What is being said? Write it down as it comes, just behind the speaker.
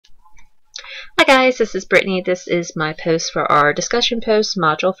Hi guys, this is Brittany. This is my post for our discussion post,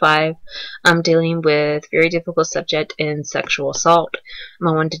 Module 5. I'm dealing with very difficult subject in sexual assault.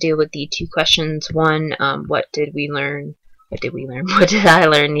 I wanted to deal with the two questions. One, what did we learn? What did we learn? What did I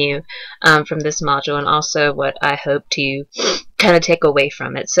learn new from this module? And also what I hope to kind of take away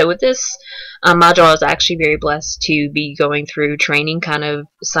from it. So with this module, I was actually very blessed to be going through training kind of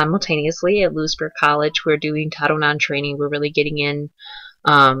simultaneously at Lewisburg College. We're doing Title IX training. We're really getting in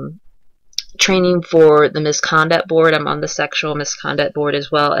training for the misconduct board. I'm on the sexual misconduct board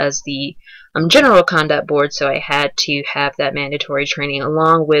as well as the general conduct board, so I had to have that mandatory training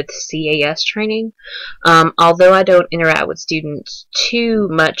along with CAS training. Although I don't interact with students too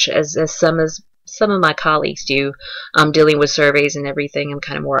much as some of my colleagues do, dealing with surveys and everything, I'm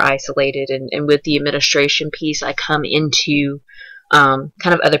kind of more isolated, and with the administration piece, I come into kind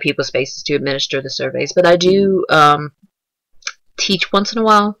of other people's spaces to administer the surveys. But I do teach once in a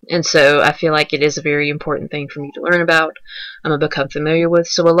while, and so I feel like it is a very important thing for me to learn about, become familiar with.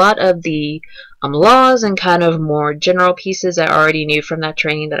 So a lot of the laws and kind of more general pieces I already knew from that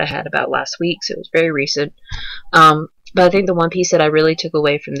training that I had about last week, so it was very recent. But I think the one piece that I really took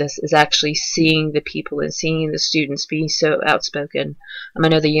away from this is actually seeing the people and seeing the students being so outspoken. I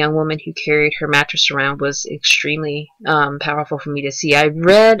know the young woman who carried her mattress around was extremely powerful for me to see. I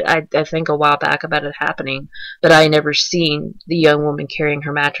read, I think, a while back about it happening, but I had never seen the young woman carrying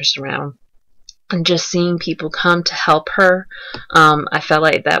her mattress around. And just seeing people come to help her, I felt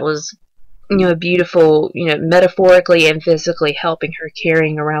like that was a beautiful, metaphorically and physically helping her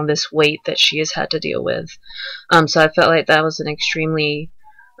carrying around this weight that she has had to deal with. So I felt like that was an extremely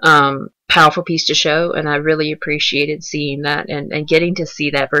powerful piece to show, and I really appreciated seeing that and getting to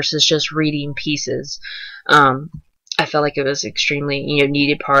see that versus just reading pieces. I felt like it was extremely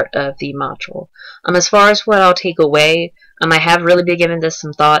needed part of the module. As far as what I'll take away, I have really been giving this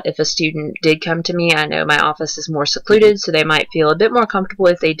some thought. If a student did come to me, I know my office is more secluded, so they might feel a bit more comfortable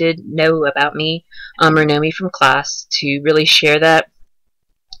if they did know about me or know me from class to really share that.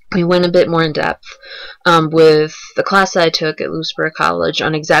 We went a bit more in depth with the class that I took at Lewisburg College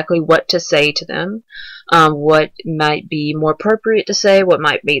on exactly what to say to them, what might be more appropriate to say, what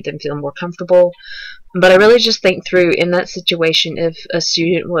might make them feel more comfortable. But I really just think through in that situation, if a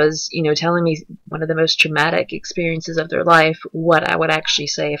student was, telling me one of the most traumatic experiences of their life, what I would actually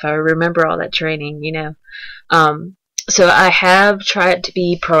say if I remember all that training, So I have tried to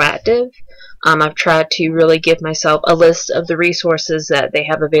be proactive. I've tried to really give myself a list of the resources that they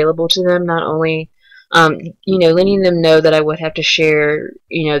have available to them, not only, letting them know that I would have to share,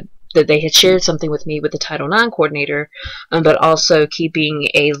 that they had shared something with me with the Title IX coordinator, but also keeping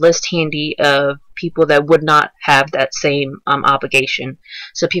a list handy of people that would not have that same obligation.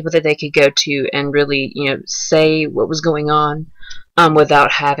 So people that they could go to and really, say what was going on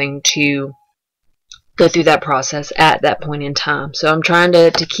without having to go through that process at that point in time. So I'm trying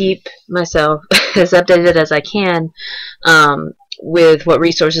to keep myself as updated as I can with what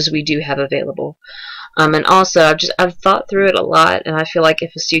resources we do have available. And also, I've thought through it a lot, and I feel like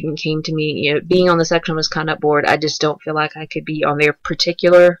if a student came to me, being on the sexual misconduct board, I just don't feel like I could be on their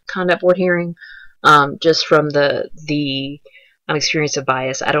particular conduct board hearing, just from the experience of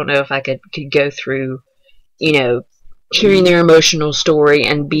bias. I don't know if I could go through, hearing their emotional story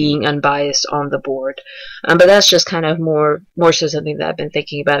and being unbiased on the board. But that's just kind of more so something that I've been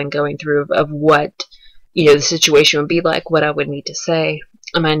thinking about and going through of what, the situation would be like, what I would need to say.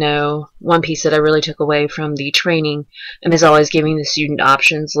 I know one piece that I really took away from the training is always giving the student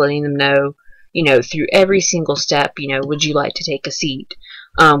options, letting them know, through every single step, would you like to take a seat?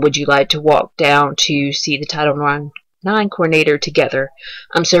 Would you like to walk down to see the Title IX coordinator together?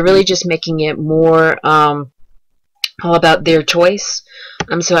 So really just making it more all about their choice.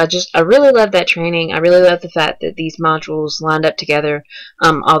 So I really love that training. I really love the fact that these modules lined up together.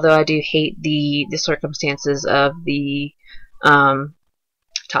 Although I do hate the circumstances of the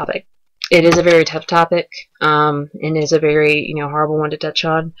topic. It is a very tough topic, and is a very horrible one to touch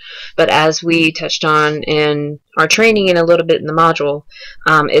on. But as we touched on in our training and a little bit in the module,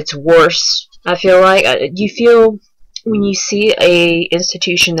 it's worse. I feel like you feel when you see a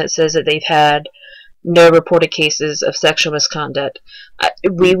institution that says that they've had no reported cases of sexual misconduct.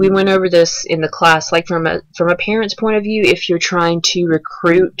 We went over this in the class, like from a parent's point of view. If you're trying to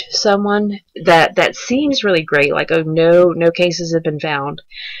recruit someone, that seems really great, like, oh, no cases have been found,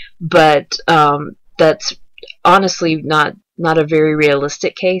 but that's honestly not a very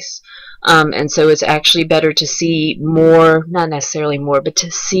realistic case. And so it's actually better to see more, not necessarily more, but to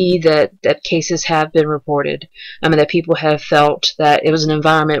see that cases have been reported, and that people have felt that it was an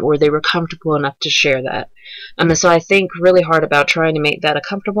environment where they were comfortable enough to share that. And so I think really hard about trying to make that a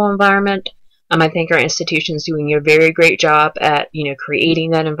comfortable environment, I think our institution's doing a very great job at,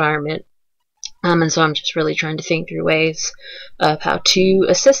 creating that environment. And so I'm just really trying to think through ways of how to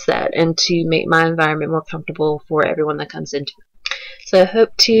assist that and to make my environment more comfortable for everyone that comes into it. So I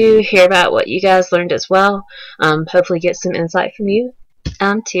hope to hear about what you guys learned as well. Hopefully get some insight from you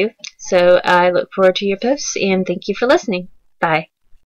too. So I look forward to your posts, and thank you for listening. Bye.